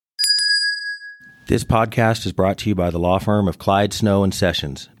This podcast is brought to you by the law firm of Clyde, Snow &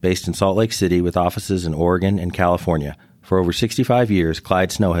 Sessions, based in Salt Lake City with offices in Oregon and California. For over 65 years, Clyde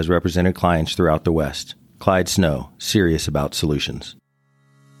Snow has represented clients throughout the West. Clyde Snow, serious about solutions.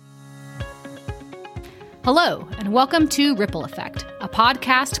 Hello, and welcome to Ripple Effect, a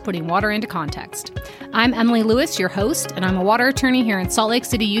podcast putting water into context. I'm Emily Lewis, your host, and I'm a water attorney here in Salt Lake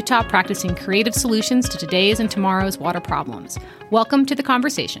City, Utah, practicing creative solutions to today's and tomorrow's water problems. Welcome to the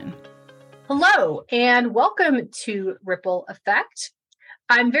conversation. Hello, and welcome to Ripple Effect.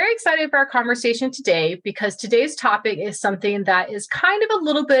 I'm very excited for our conversation today because today's topic is something that is kind of a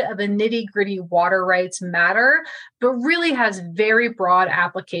little bit of a nitty-gritty water rights matter, but really has very broad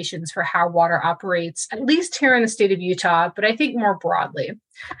applications for how water operates, at least here in the state of Utah, but I think more broadly.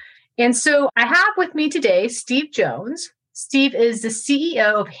 And so I have with me today Steve Jones. Steve is the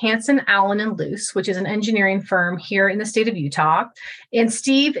CEO of Hanson, Allen & Luce, which is an engineering firm here in the state of Utah. And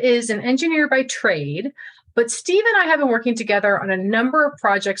Steve is an engineer by trade. But Steve and I have been working together on a number of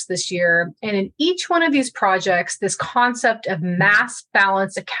projects this year. And in each one of these projects, this concept of mass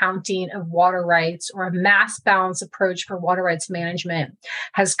balance accounting of water rights or a mass balance approach for water rights management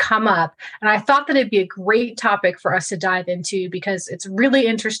has come up. And I thought that it'd be a great topic for us to dive into because it's really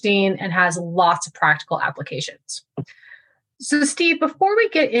interesting and has lots of practical applications. So Steve, before we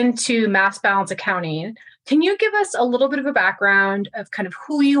get into mass balance accounting, can you give us a little bit of a background of kind of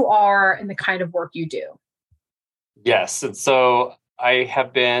who you are and the kind of work you do? Yes. And so I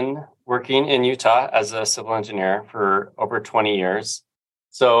have been working in Utah as a civil engineer for over 20 years.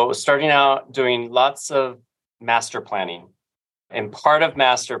 So starting out doing lots of master planning. And part of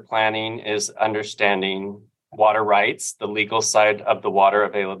master planning is understanding water rights, the legal side of the water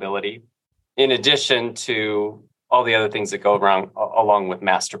availability, in addition to all the other things that go along with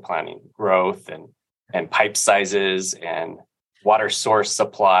master planning, growth and pipe sizes and water source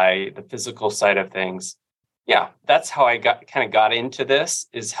supply, the physical side of things. Yeah, that's how I got into this,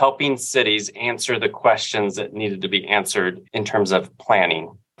 is helping cities answer the questions that needed to be answered in terms of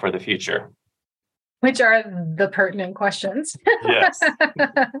planning for the future. Which are the pertinent questions. Yes.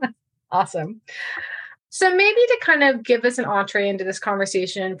 Awesome. So maybe to kind of give us an entree into this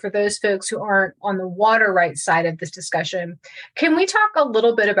conversation for those folks who aren't on the water rights side of this discussion, can we talk a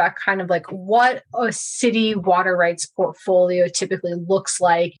little bit about kind of like what a city water rights portfolio typically looks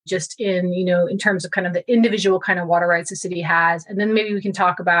like just in terms of kind of the individual kind of water rights the city has? And then maybe we can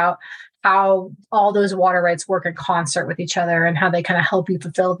talk about how all those water rights work in concert with each other and how they kind of help you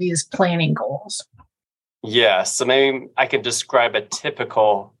fulfill these planning goals. Yeah, so maybe I could describe a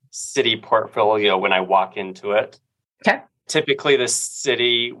typical city portfolio when I walk into it. Okay. Typically, the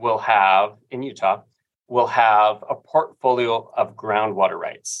city will have, in Utah, will have a portfolio of groundwater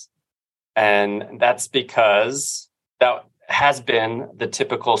rights. And that's because that has been the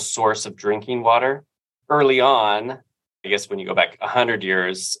typical source of drinking water. Early on, I guess when you go back 100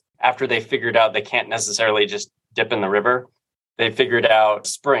 years, after they figured out they can't necessarily just dip in the river, they figured out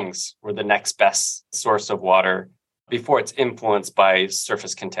springs were the next best source of water before it's influenced by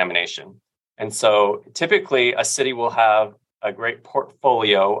surface contamination. And so typically a city will have a great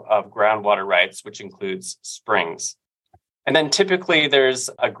portfolio of groundwater rights, which includes springs. And then typically there's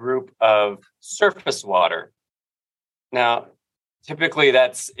a group of surface water. Now, typically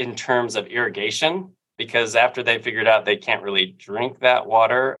that's in terms of irrigation, because after they figured out they can't really drink that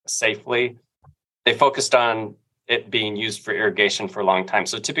water safely, they focused on it being used for irrigation for a long time.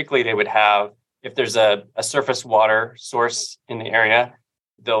 So typically they would have, if there's a surface water source in the area,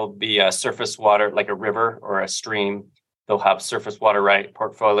 there'll be a surface water, like a river or a stream. They'll have surface water right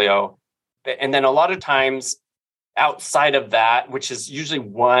portfolio. And then a lot of times outside of that, which is usually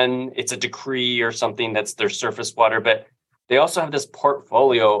it's a decree or something that's their surface water, but they also have this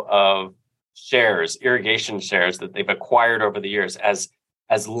portfolio of shares, irrigation shares that they've acquired over the years as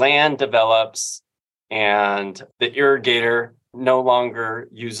land develops and the irrigator no longer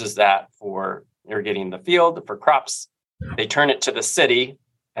uses that for irrigating the field for crops. They turn it to the city.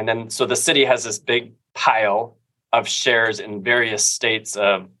 And then, so the city has this big pile of shares in various states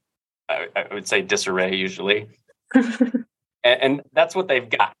of, I would say, disarray usually. and that's what they've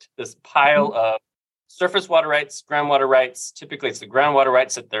got, this pile of surface water rights, groundwater rights. Typically, it's the groundwater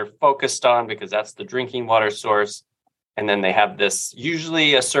rights that they're focused on because that's the drinking water source. And then they have this,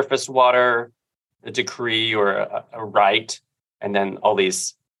 usually a surface water, a decree or a right, and then all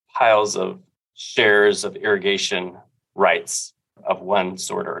these piles of shares of irrigation rights of one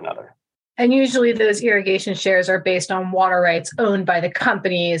sort or another. And usually those irrigation shares are based on water rights owned by the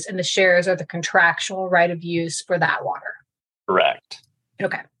companies, and the shares are the contractual right of use for that water. Correct.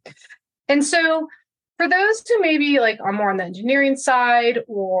 Okay. And so For those who maybe are more on the engineering side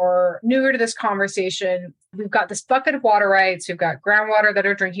or newer to this conversation, we've got this bucket of water rights. We've got groundwater that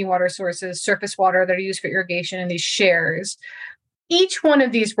are drinking water sources, surface water that are used for irrigation, and these shares. Each one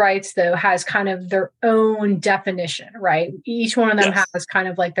of these rights, though, has kind of their own definition, right? Each one of them has kind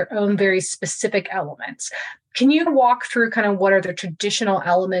of their own very specific elements. Can you walk through kind of what are the traditional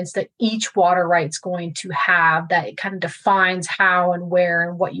elements that each water right's going to have that it kind of defines how and where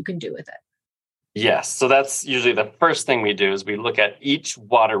and what you can do with it? Yes. So that's usually the first thing we do is we look at each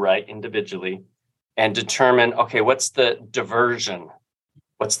water right individually and determine, okay, what's the diversion?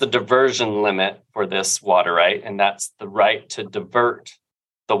 What's the diversion limit for this water right? And that's the right to divert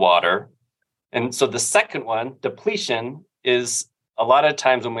the water. And so the second one, depletion, is a lot of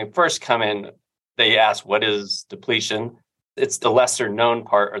times when we first come in, they ask, what is depletion? It's the lesser known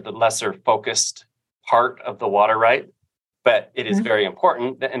part or the lesser focused part of the water right, but it is very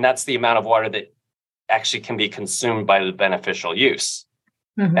important. And that's the amount of water that actually can be consumed by the beneficial use.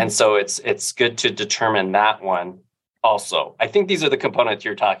 And so it's good to determine that one also. I think these are the components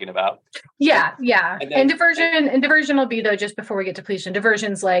you're talking about. Yeah. And diversion will be, though, just before we get to depletion,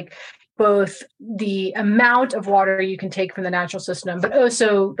 diversion's both the amount of water you can take from the natural system, but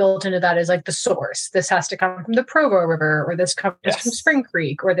also built into that is the source. This has to come from the Provo River, or this comes from Spring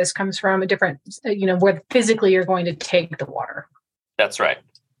Creek, or this comes from a different, where physically you're going to take the water. That's right.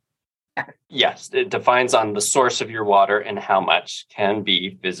 Yes, it defines on the source of your water and how much can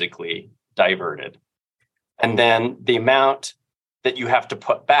be physically diverted. And then the amount that you have to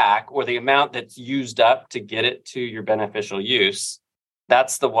put back, or the amount that's used up to get it to your beneficial use,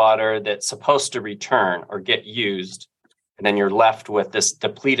 that's the water that's supposed to return or get used. And then you're left with this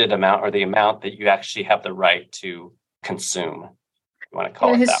depleted amount, or the amount that you actually have the right to consume. You want to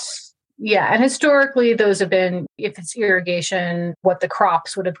call it that way. Yeah. And historically, those have been, if it's irrigation, what the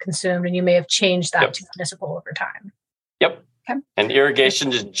crops would have consumed, and you may have changed that to municipal over time. Yep. Okay. And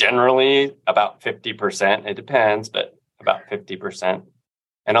irrigation is generally about 50%. It depends, but about 50%.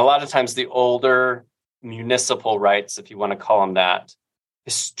 And a lot of times the older municipal rights, if you want to call them that,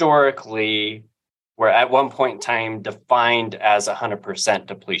 historically were at one point in time defined as 100%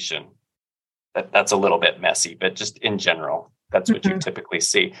 depletion. That's a little bit messy, but just in general, that's what you typically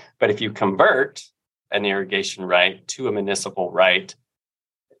see. But if you convert an irrigation right to a municipal right,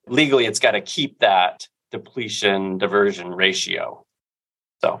 legally it's got to keep that depletion diversion ratio.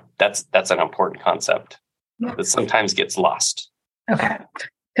 So that's an important concept that sometimes gets lost. Okay.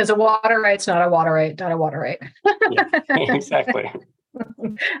 Because a water right's not a water right, not a water right. Yeah, exactly.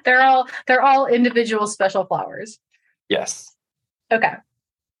 They're all individual special flowers. Yes. Okay.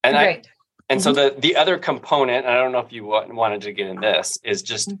 And great. So the other component, and I don't know if you wanted to get in this, is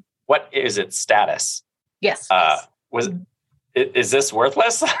just what is its status? Yes. Is this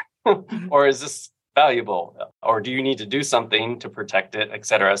worthless or is this valuable, or do you need to do something to protect it, et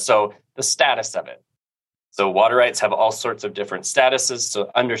cetera? So the status of it. So water rights have all sorts of different statuses.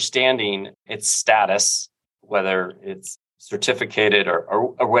 So understanding its status, whether it's certificated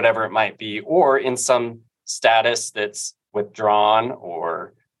or whatever it might be, or in some status that's withdrawn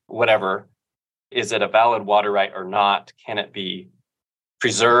or whatever, is it a valid water right or not? Can it be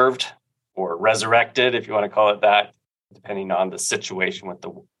preserved or resurrected, if you want to call it that, depending on the situation with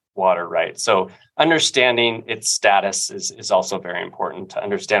the water right? So understanding its status is also very important to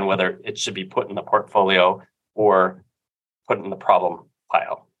understand whether it should be put in the portfolio or put in the problem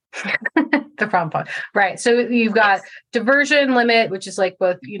pile. The problem pile. Right. So you've got diversion limit, which is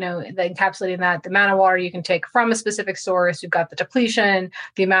both, the encapsulating that, the amount of water you can take from a specific source. You've got the depletion,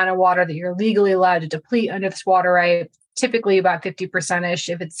 the amount of water that you're legally allowed to deplete under this water right, typically about 50%-ish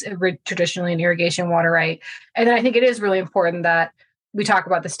if it's traditionally an irrigation water right. And then I think it is really important that we talk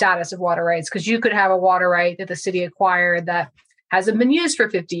about the status of water rights, because you could have a water right that the city acquired that hasn't been used for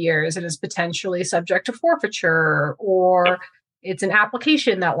 50 years and is potentially subject to forfeiture, or it's an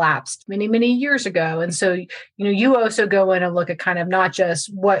application that lapsed many, many years ago. And so, you also go in and look at kind of not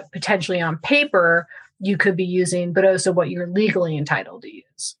just what potentially on paper you could be using, but also what you're legally entitled to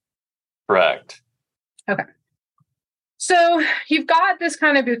use. Correct. Okay. So you've got this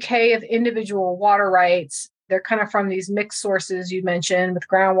kind of bouquet of individual water rights. They're kind of from these mixed sources you mentioned, with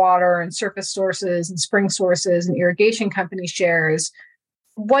groundwater and surface sources and spring sources and irrigation company shares.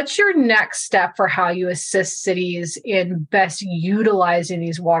 What's your next step for how you assist cities in best utilizing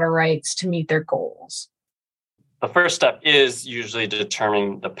these water rights to meet their goals? The first step is usually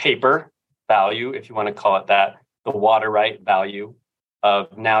determining the paper value, if you want to call it that, the water right value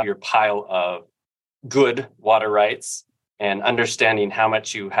of now your pile of good water rights, and understanding how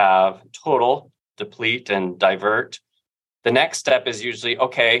much you have total, deplete and divert. The next step is usually,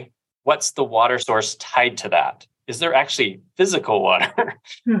 okay, what's the water source tied to that? Is there actually physical water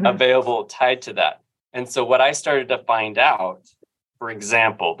available tied to that? And so what I started to find out, for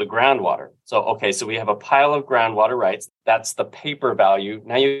example, the groundwater. So we have a pile of groundwater rights. That's the paper value.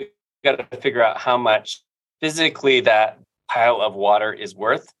 Now you got to figure out how much physically that pile of water is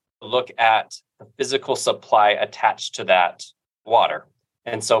worth. Look at the physical supply attached to that water.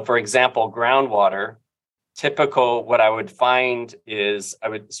 And so, for example, groundwater, typical, what I would find is I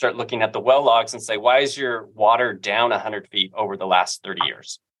would start looking at the well logs and say, why is your water down 100 feet over the last 30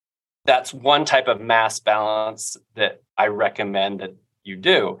 years? That's one type of mass balance that I recommend that you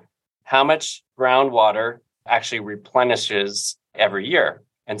do. How much groundwater actually replenishes every year?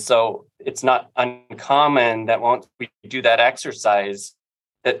 And so it's not uncommon that once we do that exercise,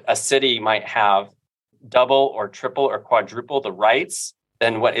 that a city might have double or triple or quadruple the rights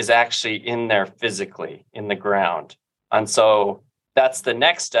than what is actually in there physically in the ground. And so that's the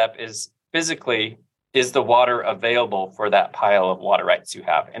next step is physically, is the water available for that pile of water rights you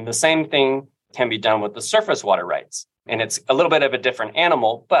have? And the same thing can be done with the surface water rights. And it's a little bit of a different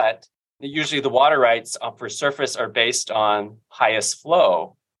animal, but usually the water rights for surface are based on highest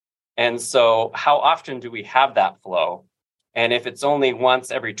flow. And so how often do we have that flow? And if it's only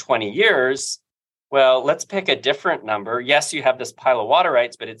once every 20 years, well, let's pick a different number. Yes, you have this pile of water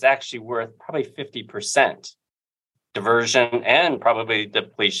rights, but it's actually worth probably 50% diversion and probably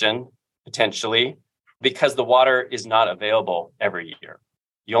depletion potentially, because the water is not available every year.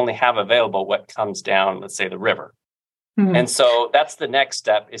 You only have available what comes down, let's say, the river. Mm-hmm. And so that's the next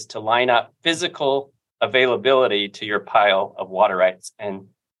step, is to line up physical availability to your pile of water rights.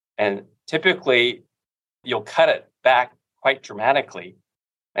 And typically, you'll cut it back quite dramatically.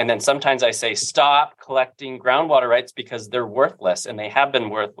 And then sometimes I say, stop collecting groundwater rights because they're worthless, and they have been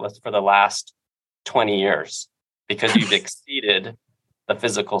worthless for the last 20 years because you've exceeded the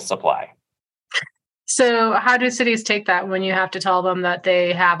physical supply. So how do cities take that when you have to tell them that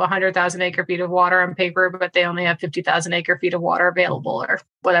they have 100,000 acre feet of water on paper, but they only have 50,000 acre feet of water available, or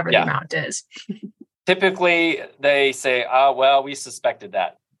whatever the amount is? Typically, they say, well, we suspected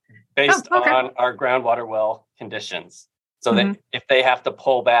that based on our groundwater well conditions. So that if they have to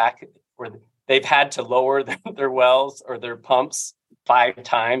pull back, or they've had to lower their wells or their pumps 5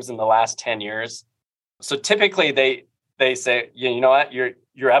 times in the last 10 years. So typically they say, you know what,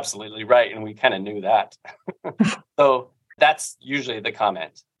 you're absolutely right. And we kind of knew that. So that's usually the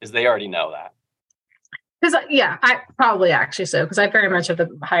comment, is they already know that. Because, I probably actually so, because I very much have the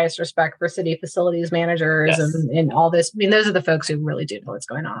highest respect for city facilities managers and all this. I mean, those are the folks who really do know what's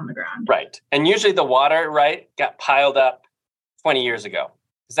going on the ground. Right. And usually the water, got piled up 20 years ago,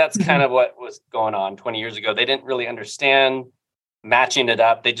 because that's kind of what was going on 20 years ago. They didn't really understand matching it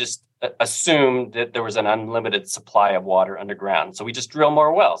up. They just assumed that there was an unlimited supply of water underground. So we just drill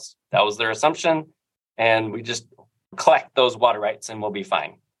more wells. That was their assumption. And we just collect those water rights and we'll be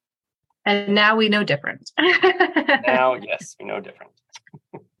fine. And now we know different. Now, yes, we know different.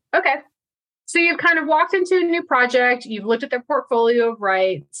 Okay. So you've kind of walked into a new project. You've looked at their portfolio of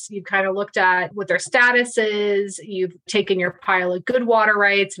rights. You've kind of looked at what their status is. You've taken your pile of good water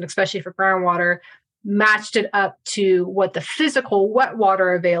rights, and especially for groundwater, matched it up to what the physical wet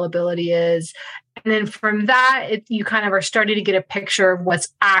water availability is. And then from that, you kind of are starting to get a picture of what's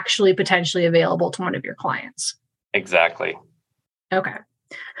actually potentially available to one of your clients. Exactly. Okay.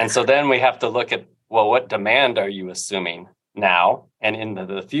 And so then we have to look at, well, what demand are you assuming now and into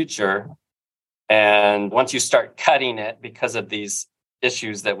the future? And once you start cutting it because of these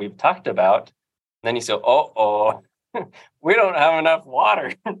issues that we've talked about, then you say, we don't have enough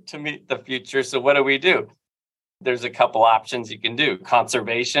water to meet the future. So what do? There's a couple options you can do.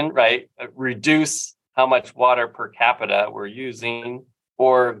 Conservation, right? Reduce how much water per capita we're using,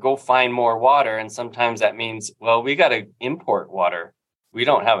 or go find more water. And sometimes that means, well, we got to import water. We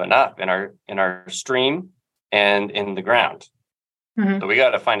don't have enough in our stream and in the ground. Mm-hmm. So we got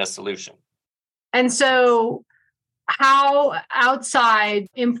to find a solution. And so how, outside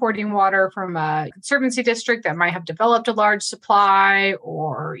importing water from a conservancy district that might have developed a large supply,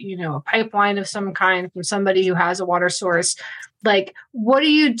 or, a pipeline of some kind from somebody who has a water source, what do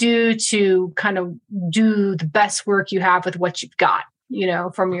you do to kind of do the best work you have with what you've got,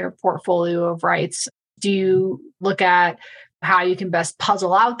 from your portfolio of rights? Do you look at how you can best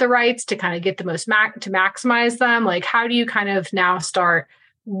puzzle out the rights to kind of get the most to maximize them? How do you kind of now start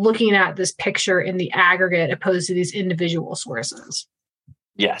looking at this picture in the aggregate opposed to these individual sources?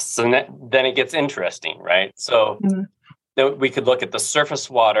 Yes. So then it gets interesting, right? So we could look at the surface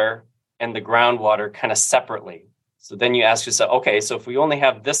water and the groundwater kind of separately. So then you ask yourself, okay, so if we only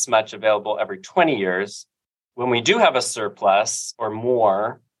have this much available every 20 years, when we do have a surplus or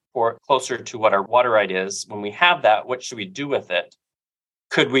more, for closer to what our water right is. When we have that, what should we do with it?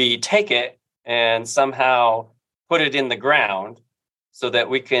 Could we take it and somehow put it in the ground so that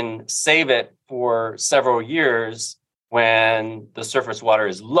we can save it for several years when the surface water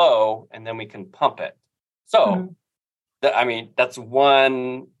is low, and then we can pump it? So, that's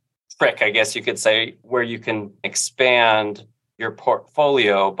one trick, I guess you could say, where you can expand your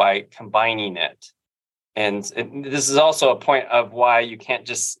portfolio by combining it. And this is also a point of why you can't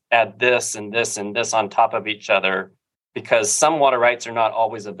just add this and this and this on top of each other, because some water rights are not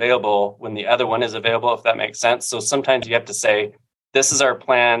always available when the other one is available, if that makes sense. So sometimes you have to say, this is our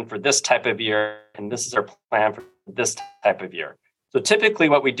plan for this type of year, and this is our plan for this type of year. So typically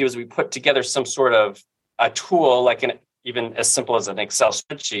what we do is we put together some sort of a tool, like even as simple as an Excel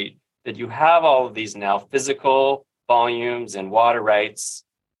spreadsheet, that you have all of these now physical volumes and water rights.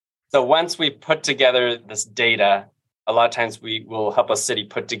 So once we put together this data, a lot of times we will help a city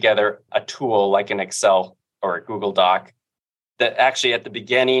put together a tool like an Excel or a Google Doc that actually at the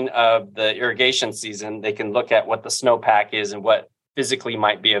beginning of the irrigation season, they can look at what the snowpack is and what physically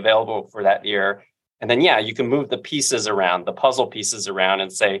might be available for that year. And then, you can move the pieces around, the puzzle pieces around,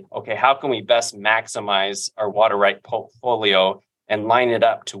 and say, okay, how can we best maximize our water right portfolio and line it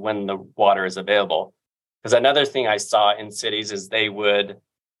up to when the water is available? Because another thing I saw in cities is they would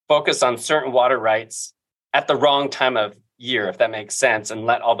focus on certain water rights at the wrong time of year, if that makes sense, and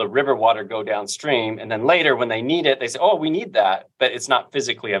let all the river water go downstream. And then later when they need it, they say, oh, we need that, but it's not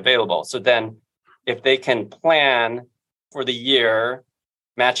physically available. So then if they can plan for the year,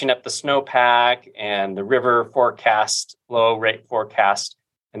 matching up the snowpack and the river forecast, flow rate forecast,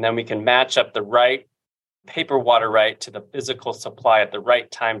 and then we can match up the right paper water right to the physical supply at the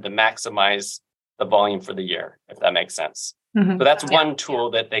right time to maximize the volume for the year, if that makes sense. So that's one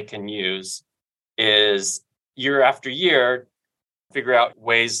tool that they can use, is year after year, figure out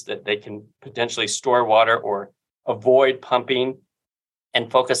ways that they can potentially store water or avoid pumping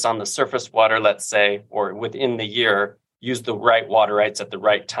and focus on the surface water, let's say, or within the year, use the right water rights at the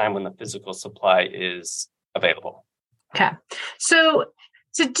right time when the physical supply is available. Okay. So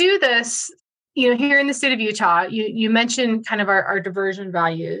to do this, here in the state of Utah, you mentioned kind of our diversion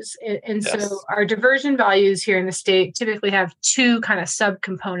values. And Yes. So our diversion values here in the state typically have two kind of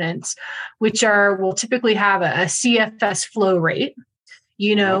subcomponents, which we'll typically have a CFS flow rate,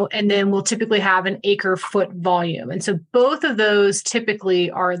 and then we'll typically have an acre foot volume. And so both of those typically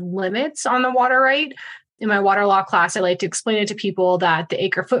are limits on the water right. In my water law class, I like to explain it to people that the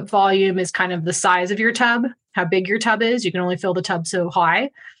acre foot volume is kind of the size of your tub, how big your tub is. You can only fill the tub so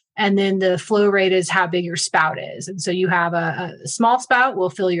high. And then the flow rate is how big your spout is. And so you have a small spout will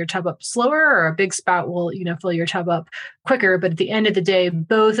fill your tub up slower, or a big spout will, fill your tub up quicker. But at the end of the day,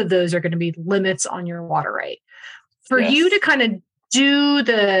 both of those are going to be limits on your water rate. For you to kind of do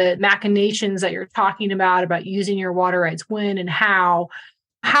the machinations that you're talking about using your water rights when and how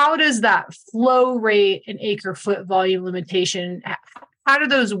does that flow rate and acre foot volume limitation, how do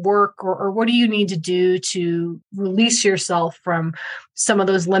those work, or what do you need to do to release yourself from some of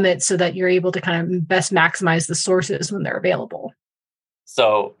those limits so that you're able to kind of best maximize the sources when they're available?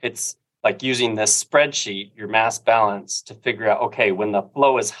 So it's like using this spreadsheet, your mass balance, to figure out, okay, when the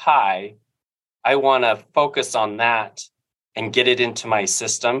flow is high, I want to focus on that and get it into my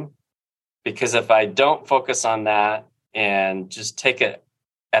system. Because if I don't focus on that and just take it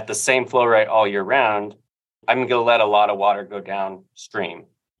at the same flow rate all year round, I'm going to let a lot of water go downstream,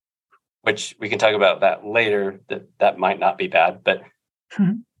 which we can talk about that later, that might not be bad, but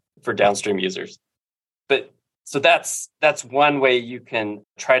for downstream users. But so that's one way you can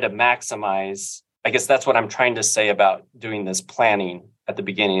try to maximize. I guess that's what I'm trying to say about doing this planning at the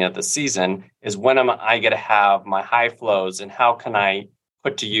beginning of the season, is when am I going to have my high flows, and how can I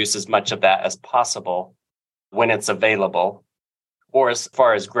put to use as much of that as possible when it's available. Or as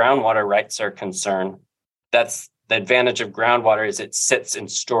far as groundwater rights are concerned, that's the advantage of groundwater, is it sits in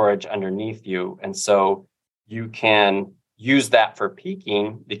storage underneath you. And so you can use that for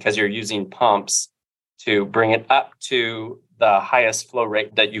peaking because you're using pumps to bring it up to the highest flow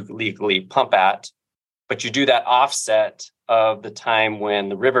rate that you legally pump at. But you do that offset of the time when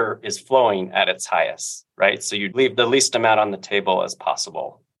the river is flowing at its highest, right? So you leave the least amount on the table as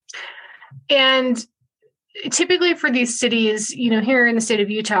possible. And typically for these cities, here in the state of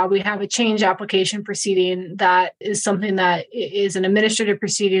Utah, we have a change application proceeding that is something that is an administrative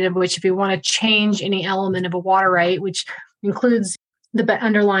proceeding, of which if you want to change any element of a water right, which includes the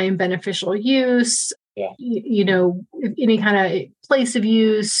underlying beneficial use, any kind of place of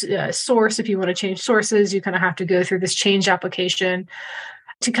use, source, if you want to change sources, you kind of have to go through this change application.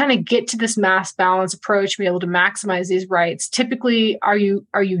 to kind of get to this mass balance approach, be able to maximize these rights, typically are you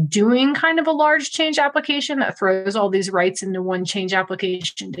doing kind of a large change application that throws all these rights into one change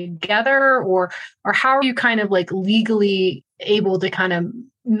application together, or how are you kind of like legally able to kind of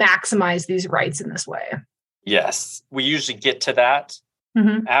maximize these rights in this way? Yes, we usually get to that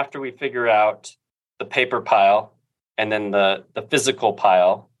after we figure out the paper pile and then the physical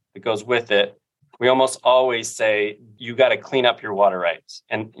pile that goes with it. We almost always say, you got to clean up your water rights.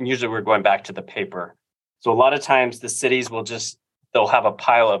 And usually we're going back to the paper. So a lot of times the cities they'll have a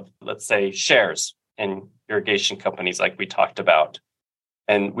pile of, let's say, shares in irrigation companies like we talked about.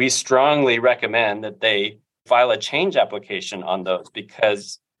 And we strongly recommend that they file a change application on those,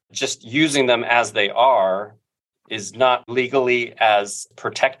 because just using them as they are is not legally as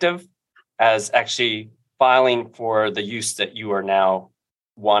protective as actually filing for the use that you are now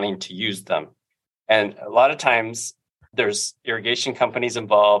wanting to use them. And a lot of times there's irrigation companies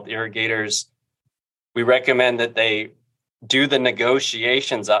involved, irrigators. We recommend that they do the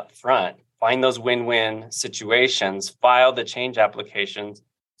negotiations up front, find those win-win situations, file the change applications.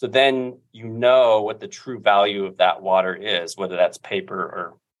 So then you know what the true value of that water is, whether that's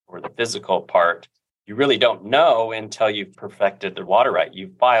paper or the physical part. You really don't know until you've perfected the water right.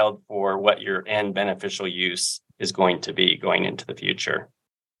 You've filed for what your end beneficial use is going to be going into the future.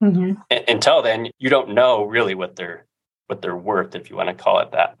 Until then, you don't know really what they're worth, if you want to call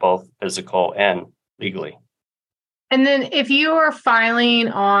it that, both physical and legally. And then if you are filing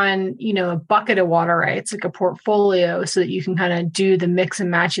on, a bucket of water rights, like a portfolio, so that you can kind of do the mix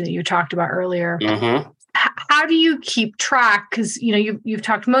and matching that you talked about earlier, how do you keep track? Because, you've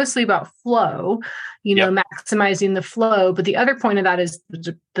talked mostly about flow, maximizing the flow. But the other point of that is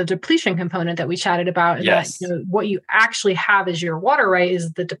the depletion component that we chatted about. And that, what you actually have as your water right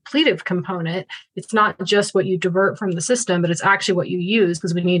is the depletive component. It's not just what you divert from the system, but it's actually what you use,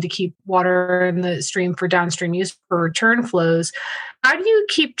 because we need to keep water in the stream for downstream use for return flows. How do you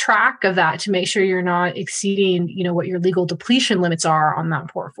keep track of that to make sure you're not exceeding, what your legal depletion limits are on that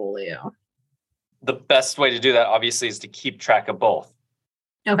portfolio? The best way to do that, obviously, is to keep track of both.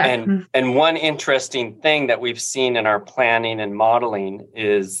 Okay. And one interesting thing that we've seen in our planning and modeling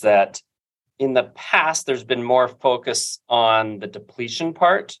is that in the past, there's been more focus on the depletion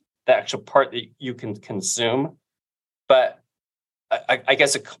part, the actual part that you can consume. But I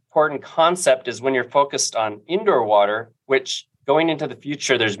guess an important concept is when you're focused on indoor water, which going into the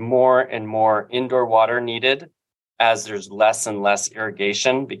future, there's more and more indoor water needed, as there's less and less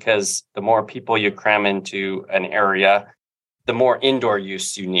irrigation, because the more people you cram into an area, the more indoor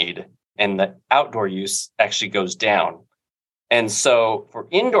use you need, and the outdoor use actually goes down. And so for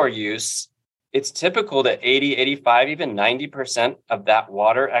indoor use, it's typical that 80, 85, even 90% of that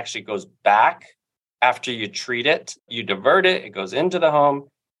water actually goes back after you treat it. You divert it, it goes into the home,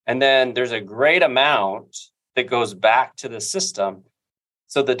 and then there's a great amount that goes back to the system.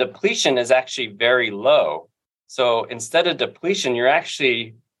 So the depletion is actually very low. So instead of depletion,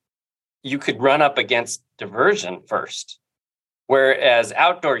 you could run up against diversion first. Whereas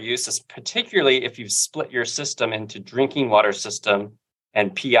outdoor use is, particularly if you've split your system into drinking water system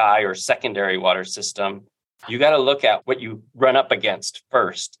and PI or secondary water system, you got to look at what you run up against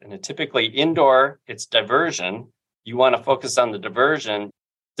first. And typically indoor, it's diversion. You want to focus on the diversion.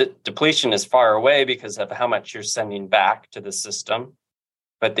 The depletion is far away because of how much you're sending back to the system.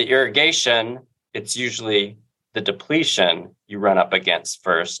 But the irrigation, it's usually the depletion you run up against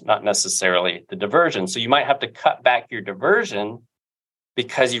first, not necessarily the diversion. So you might have to cut back your diversion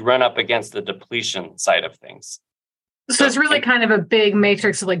because you run up against the depletion side of things. So it's really kind of a big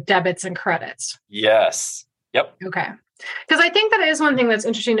matrix of like debits and credits. Yes. Yep. Okay. Because I think that is one thing that's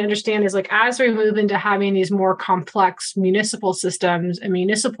interesting to understand is like as we move into having these more complex municipal systems and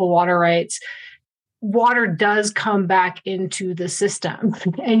municipal water rights, water does come back into the system,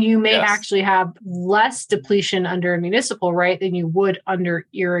 and you may actually have less depletion under a municipal right than you would under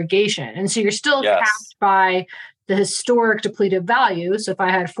irrigation. And so you're still capped by the historic depletive value. So if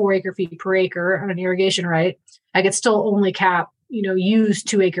I had 4 acre-feet per acre on an irrigation right, I could still only cap, use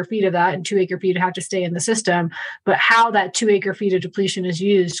 2 acre-feet of that, and 2 acre-feet have to stay in the system. But how that 2 acre-feet of depletion is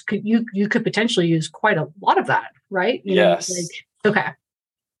used, you could potentially use quite a lot of that, right? Okay.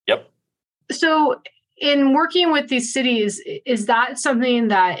 Yep. So in working with these cities, is that something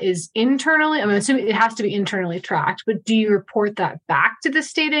that is internally, I'm assuming it has to be internally tracked, but do you report that back to the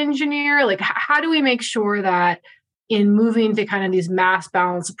state engineer? Like, how do we make sure that in moving to kind of these mass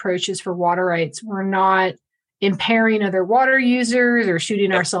balance approaches for water rights, we're not impairing other water users or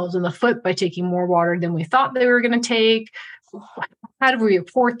shooting ourselves in the foot by taking more water than we thought they were going to take? How do we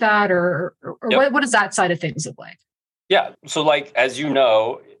report that, or what does that side of things look like? Yeah. So like, as you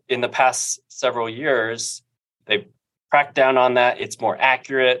know, in the past several years, they've cracked down on that. It's more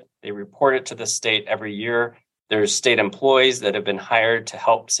accurate. They report it to the state every year. There's state employees that have been hired to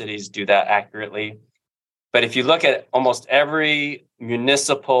help cities do that accurately. But if you look at almost every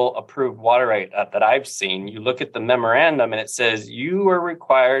municipal approved water right that I've seen, you look at the memorandum and it says you are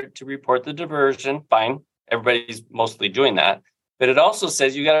required to report the diversion. Fine. Everybody's mostly doing that. But it also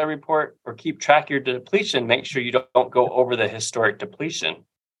says you got to report or keep track of your depletion. Make sure you don't go over the historic depletion.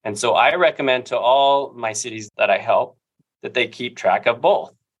 And so I recommend to all my cities that I help that they keep track of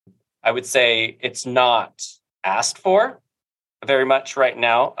both. I would say it's not asked for very much right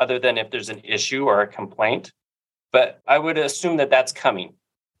now, other than if there's an issue or a complaint. But I would assume that that's coming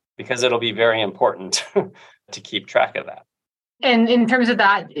because it'll be very important to keep track of that. And in terms of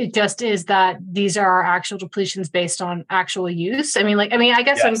that, it just is that these are actual depletions based on actual use. I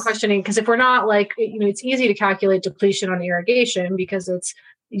guess yes. I'm questioning because if we're not it's easy to calculate depletion on irrigation because it's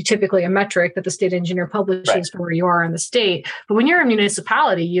typically a metric that the state engineer publishes right. for where you are in the state. But when you're a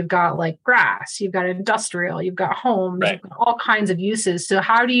municipality, you've got like grass, you've got industrial, you've got homes, right. you've got all kinds of uses. So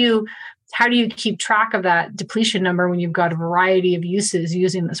how do you keep track of that depletion number when you've got a variety of uses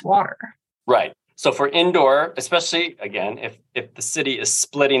using this water? Right. So for indoor, especially again, if the city is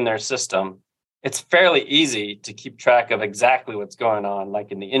splitting their system, it's fairly easy to keep track of exactly what's going on,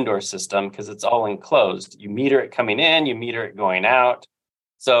 like in the indoor system, because it's all enclosed. You meter it coming in, you meter it going out.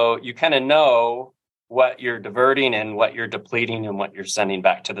 So you kind of know what you're diverting and what you're depleting and what you're sending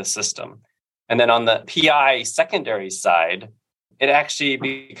back to the system. And then on the PI secondary side, it actually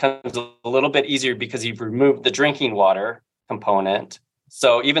becomes a little bit easier because you've removed the drinking water component.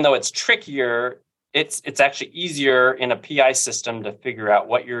 So even though it's trickier, it's actually easier in a PI system to figure out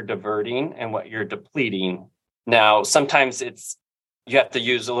what you're diverting and what you're depleting. Now, sometimes you have to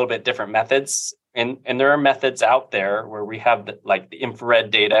use a little bit different methods. And there are methods out there where we have the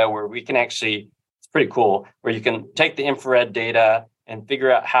infrared data where we can actually, it's pretty cool, where you can take the infrared data and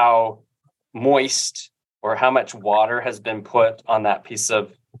figure out how moist or how much water has been put on that piece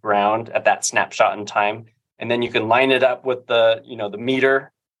of ground at that snapshot in time. And then you can line it up with the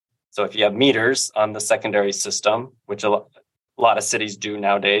meter. So if you have meters on the secondary system, which a lot of cities do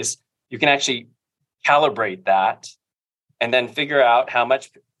nowadays, you can actually calibrate that and then figure out how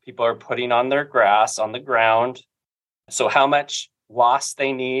much people are putting on their grass on the ground. So how much loss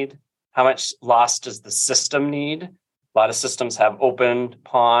they need, how much loss does the system need? A lot of systems have open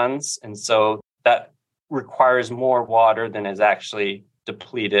ponds, and so that requires more water than is actually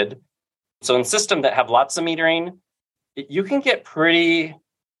depleted. So in systems that have lots of metering, you can get pretty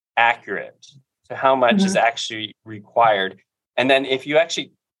accurate to how much is actually required. And then if you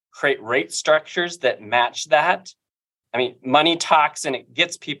actually create rate structures that match that, money talks and it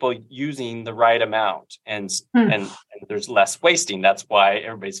gets people using the right amount and there's less wasting. That's why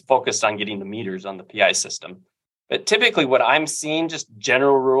everybody's focused on getting the meters on the PI system. But typically what I'm seeing, just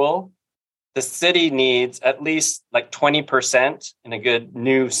general rule, the city needs at least 20% in a good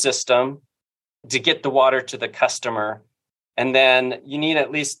new system to get the water to the customer. And then you need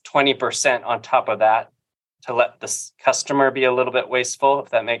at least 20% on top of that to let the customer be a little bit wasteful,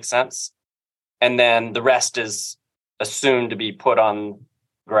 if that makes sense. And then the rest is assumed to be put on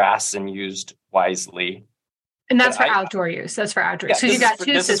grass and used wisely. And that's for outdoor use. That's for outdoor use. So you got two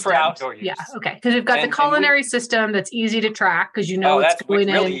systems. This is for outdoor use. Yeah. Okay. Because we've got the culinary system that's easy to track because it's going in. That's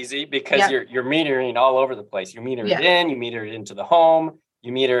really easy because you're metering all over the place. You meter it in, you meter it into the home,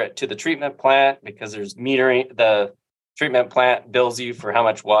 you meter it to the treatment plant because there's metering. The treatment plant bills you for how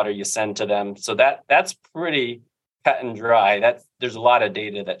much water you send to them. So that's pretty cut and dry. There's a lot of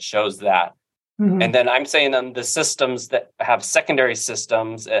data that shows that. Mm-hmm. And then I'm saying the systems that have secondary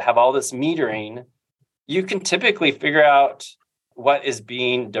systems that have all this metering, you can typically figure out what is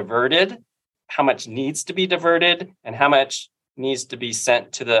being diverted, how much needs to be diverted, and how much needs to be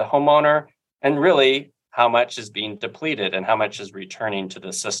sent to the homeowner, and really how much is being depleted and how much is returning to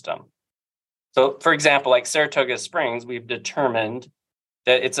the system. So, for example, like Saratoga Springs, we've determined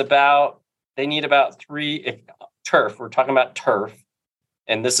that they need about 3 turf. We're talking about turf,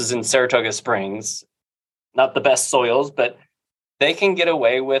 and this is in Saratoga Springs, not the best soils, but they can get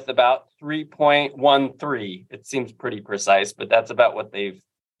away with about 3.13. It seems pretty precise, but that's about what they've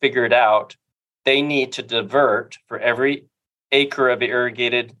figured out. They need to divert for every acre of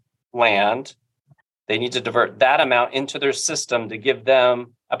irrigated land. They need to divert that amount into their system to give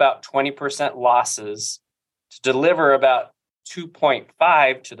them about 20% losses to deliver about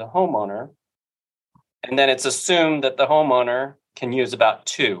 2.5 to the homeowner. And then it's assumed that the homeowner can use about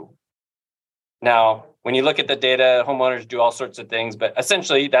 2. Now, when you look at the data, homeowners do all sorts of things, but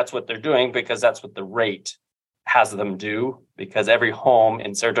essentially that's what they're doing because that's what the rate has them do, because every home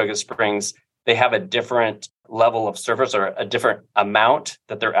in Saratoga Springs, they have a different level of surface or a different amount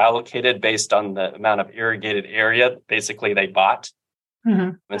that they're allocated based on the amount of irrigated area basically they bought.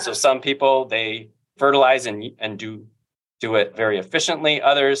 Mm-hmm. And so some people, they fertilize and do it very efficiently.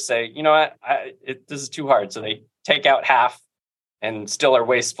 Others say, you know what, this is too hard. So they take out half and still are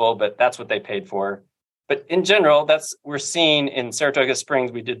wasteful, but that's what they paid for. But in general, we're seeing in Saratoga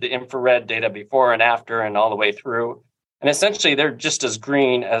Springs, we did the infrared data before and after and all the way through. And essentially, they're just as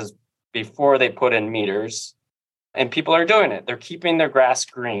green as before they put in meters. And people are doing it. They're keeping their grass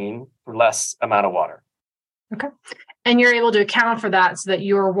green for less amount of water. Okay. And you're able to account for that so that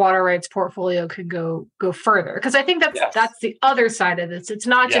your water rights portfolio could go further. Because I think that's the other side of this. It's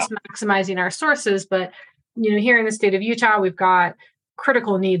not just maximizing our sources, but here in the state of Utah, we've got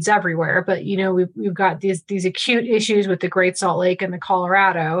critical needs everywhere. But we've got these acute issues with the Great Salt Lake and the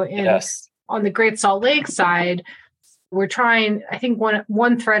Colorado. And on the Great Salt Lake side, we're trying. I think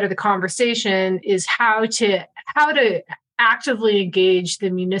one thread of the conversation is how to actively engage the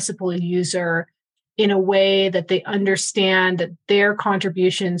municipal user in a way that they understand that their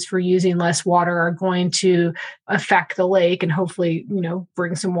contributions for using less water are going to affect the lake and hopefully,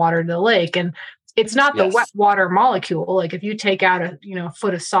 bring some water to the lake. And it's not the wet water molecule. Like if you take out a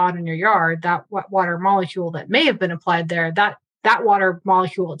foot of sod in your yard, that wet water molecule that may have been applied there, that water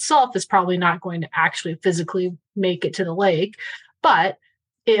molecule itself is probably not going to actually physically make it to the lake, but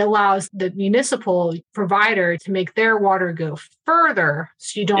it allows the municipal provider to make their water go further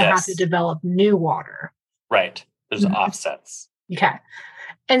so you don't have to develop new water. Right. There's offsets. Okay.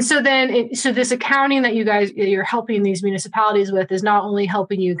 And so then, so this accounting that you're helping these municipalities with is not only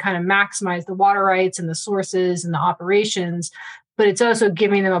helping you kind of maximize the water rights and the sources and the operations, but it's also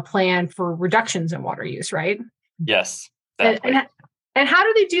giving them a plan for reductions in water use, right? Yes. Exactly. And how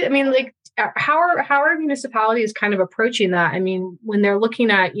do they do? I mean, like, how are municipalities kind of approaching that? I mean, when they're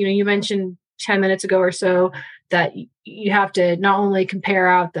looking at, you mentioned 10 minutes ago or so that you have to not only compare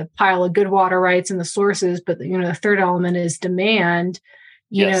out the pile of good water rights and the sources, but the third element is demand.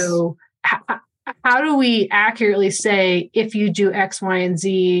 How do we accurately say if you do X, Y, and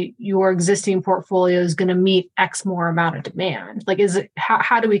Z, your existing portfolio is going to meet X more amount of demand? Like,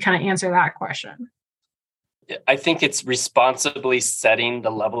 how do we kind of answer that question? I think it's responsibly setting the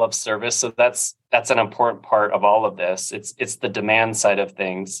level of service. So that's an important part of all of this. It's the demand side of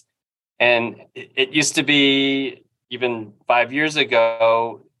things. And it used to be, even 5 years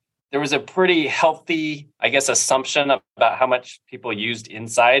ago, there was a pretty healthy, I guess, assumption about how much people used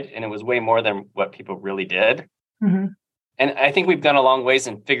inside, and it was way more than what people really did. Mm-hmm. And I think we've gone a long ways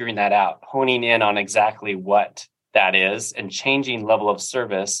in figuring that out, honing in on exactly what that is and changing level of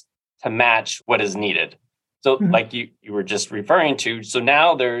service to match what is needed. So like you were just referring to, so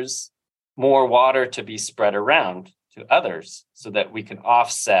now there's more water to be spread around to others so that we can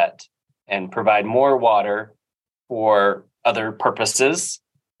offset and provide more water for other purposes,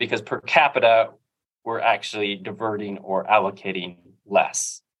 because per capita, we're actually diverting or allocating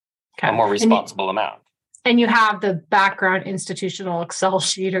less, a more responsible amount. And you have the background institutional Excel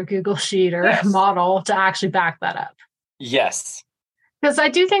sheet or Google sheet or model to actually back that up. Yes. Because I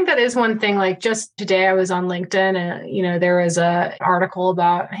do think that is one thing. Like just today I was on LinkedIn and, there was an article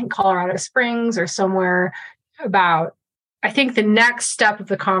about, I think, Colorado Springs or somewhere about, I think the next step of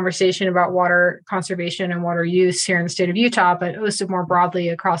the conversation about water conservation and water use here in the state of Utah, but also more broadly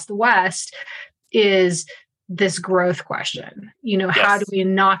across the West, is this growth question. How do we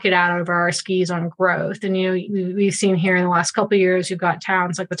knock it out of our skis on growth? And, we've seen here in the last couple of years, you've got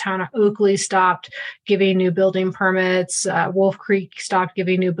towns like the town of Oakley stopped giving new building permits. Wolf Creek stopped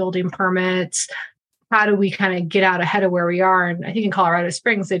giving new building permits. How do we kind of get out ahead of where we are? And I think in Colorado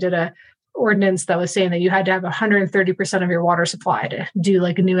Springs, they did a ordinance that was saying that you had to have 130% of your water supply to do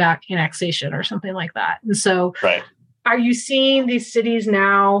like a new annexation or something like that. And so Are you seeing these cities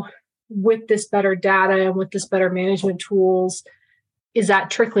now with this better data and with this better management tools, is that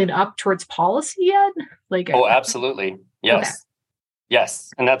trickling up towards policy yet? Absolutely. Yes. Okay.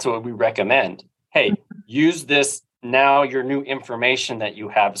 Yes. And that's what we recommend. Hey, use this now, your new information that you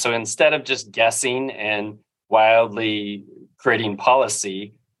have. So instead of just guessing and wildly creating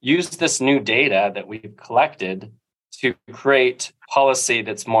policy, use this new data that we've collected to create policy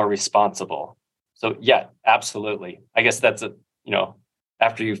that's more responsible. So yeah, absolutely. I guess that's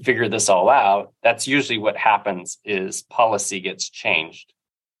after you figure this all out, that's usually what happens is policy gets changed.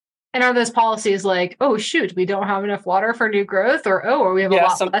 And are those policies like, oh, shoot, we don't have enough water for new growth, or we have a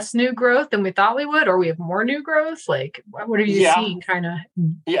lot less new growth than we thought we would, or we have more new growth? Like, what are you seeing kind of?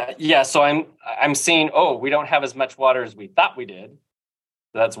 Yeah. So I'm seeing, we don't have as much water as we thought we did.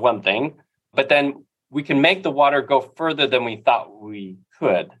 So that's one thing. But then we can make the water go further than we thought we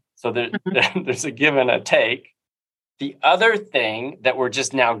could. So there's a give and a take. The other thing that we're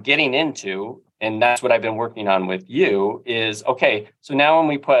just now getting into, and that's what I've been working on with you, is, okay, so now when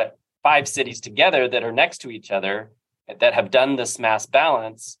we put 5 cities together that are next to each other that have done this mass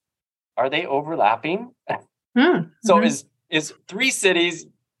balance, are they overlapping? So is 3 cities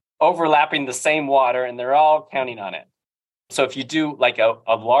overlapping the same water and they're all counting on it? So if you do like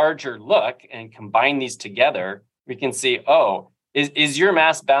a larger look and combine these together, we can see, is your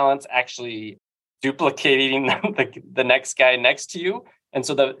mass balance actually duplicating the next guy next to you? And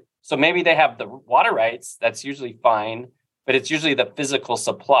so maybe they have the water rights, that's usually fine, but it's usually the physical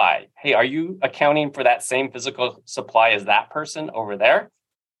supply. Hey, are you accounting for that same physical supply as that person over there?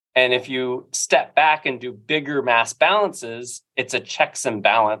 And if you step back and do bigger mass balances, it's a checks and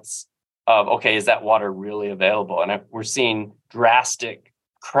balance of, okay, is that water really available? And we're seeing drastic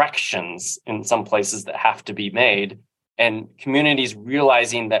corrections in some places that have to be made, and communities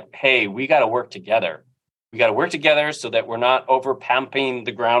realizing that, hey, we got to work together. We got to work together so that we're not over pumping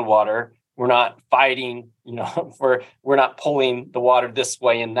the groundwater. We're not fighting, we're not pulling the water this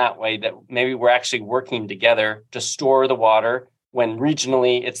way and that way, that maybe we're actually working together to store the water when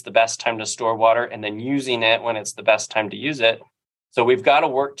regionally it's the best time to store water, and then using it when it's the best time to use it. So we've got to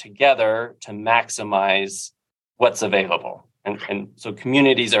work together to maximize what's available. And so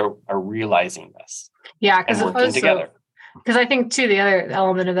communities are realizing this. Yeah, because working together. Because I think, too, the other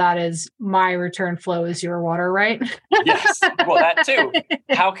element of that is my return flow is your water, right? Yes. Well, that too.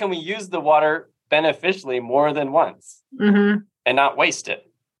 How can we use the water beneficially more than once and not waste it?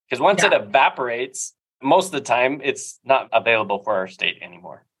 Because once it evaporates, most of the time, it's not available for our state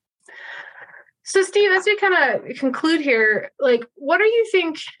anymore. So, Steve, as we kind of conclude here, like, what do you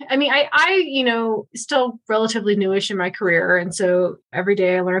think? I mean, I still relatively newish in my career. And so every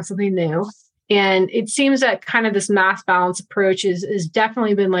day I learn something new. And it seems that kind of this mass balance approach is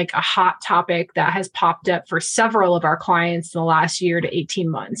definitely been like a hot topic that has popped up for several of our clients in the last year to 18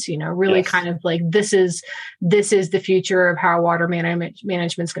 months, really kind of like, this is the future of how water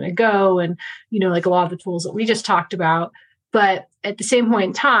management's going to go. And, like a lot of the tools that we just talked about. But at the same point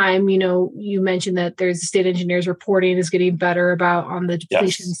in time, you mentioned that there's the state engineers reporting is getting better about on the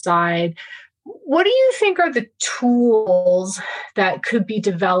depletion side. What do you think are the tools that could be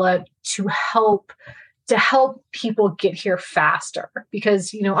developed to help people get here faster?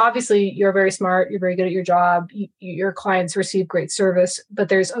 Because, obviously you're very smart, you're very good at your job, your clients receive great service, but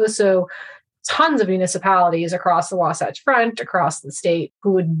there's also tons of municipalities across the Wasatch Front, across the state,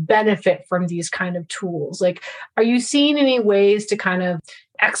 who would benefit from these kind of tools. Like, are you seeing any ways to kind of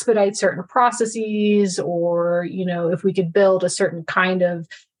expedite certain processes, or, if we could build a certain kind of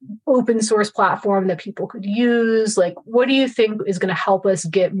open source platform that people could use? Like, what do you think is going to help us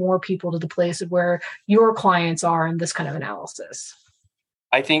get more people to the place of where your clients are in this kind of analysis?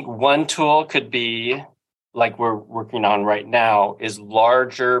 I think one tool could be, like we're working on right now, is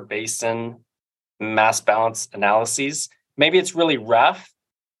larger basin mass balance analyses. Maybe it's really rough,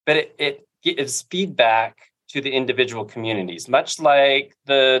 but it gives feedback to the individual communities, much like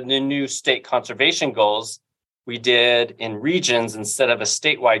the new state conservation goals we did in regions instead of a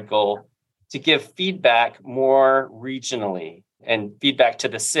statewide goal, to give feedback more regionally and feedback to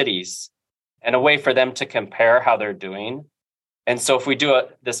the cities, and a way for them to compare how they're doing. And so if we do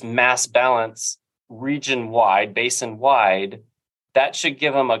this mass balance region-wide, basin-wide, that should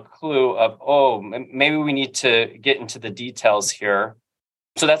give them a clue of, maybe we need to get into the details here.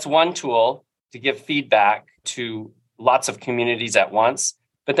 So that's one tool to give feedback to lots of communities at once.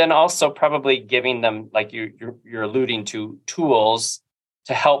 But then also probably giving them, like you're alluding to, tools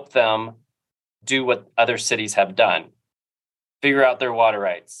to help them do what other cities have done. Figure out their water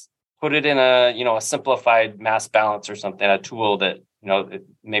rights. Put it in a simplified mass balance or something, a tool that, it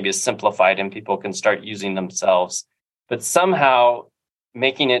maybe is simplified and people can start using themselves. But somehow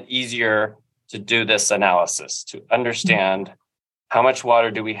making it easier to do this analysis, to understand how much water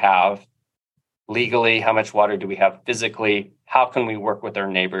do we have legally, how much water do we have physically, how can we work with our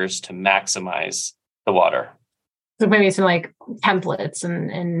neighbors to maximize the water? So maybe some like templates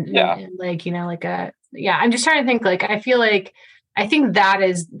and like, I'm just trying to think, like, I think that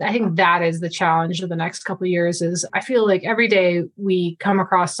is the challenge of the next couple of years. Is I feel like every day we come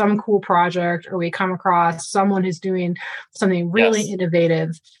across some cool project, or we come across someone who's doing something really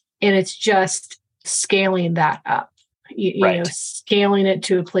innovative, and it's just scaling that up. Scaling it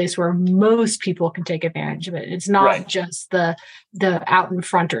to a place where most people can take advantage of it. It's not just the out in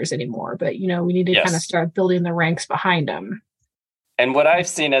fronters anymore, but we need to kind of start building the ranks behind them. And what I've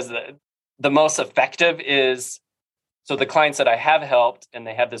seen as the most effective is, so the clients that I have helped, and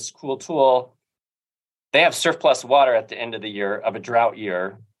they have this cool tool, they have surplus water at the end of the year of a drought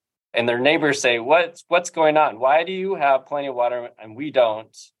year. And their neighbors say, what's going on? Why do you have plenty of water and we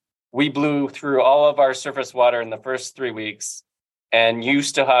don't? We blew through all of our surface water in the first 3 weeks, and you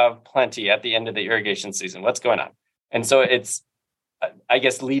still have plenty at the end of the irrigation season. What's going on? And so it's, I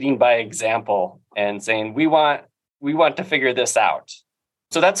guess, leading by example and saying, we want to figure this out.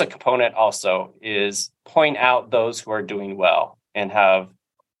 So that's a component also, is point out those who are doing well and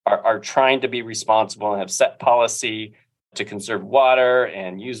are trying to be responsible and have set policy to conserve water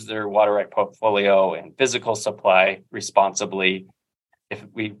and use their water right portfolio and physical supply responsibly. If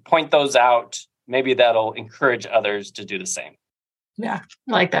we point those out, maybe that'll encourage others to do the same. Yeah,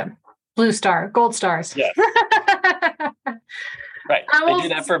 I like that. Blue star, gold stars. Yeah. Right. They do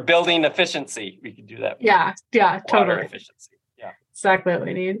that for building efficiency. We could do that. Yeah, totally. Efficiency. Yeah. Exactly what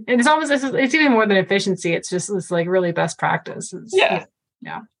we need. And it's even more than efficiency. It's like really best practice. Yeah.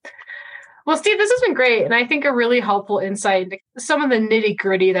 Well, Steve, this has been great. And I think a really helpful insight into some of the nitty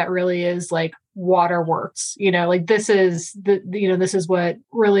gritty that really is like waterworks, like this is this is what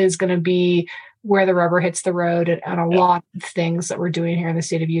really is going to be where the rubber hits the road. And a lot of things that we're doing here in the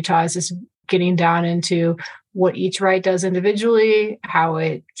state of Utah is just getting down into what each right does individually, how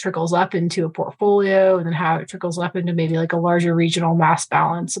it trickles up into a portfolio, and then how it trickles up into maybe like a larger regional mass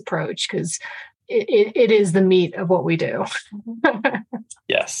balance approach, because it is the meat of what we do.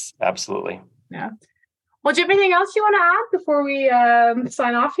 Yes, absolutely. Yeah. Well, do you have anything else you want to add before we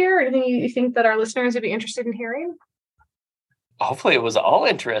sign off here? Anything you think that our listeners would be interested in hearing? Hopefully it was all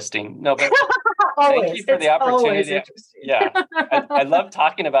interesting. No, but thank you for the opportunity. Yeah. I love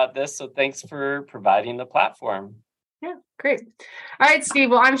talking about this. So thanks for providing the platform. Yeah, great. All right, Steve.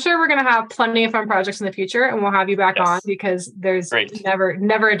 Well, I'm sure we're going to have plenty of fun projects in the future, and we'll have you back on, because there's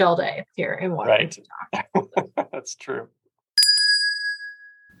never a dull day here in Washington. Right. That's true.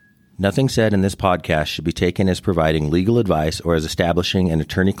 Nothing said in this podcast should be taken as providing legal advice or as establishing an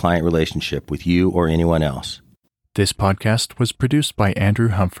attorney-client relationship with you or anyone else. This podcast was produced by Andrew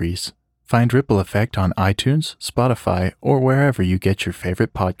Humphreys. Find Ripple Effect on iTunes, Spotify, or wherever you get your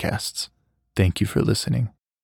favorite podcasts. Thank you for listening.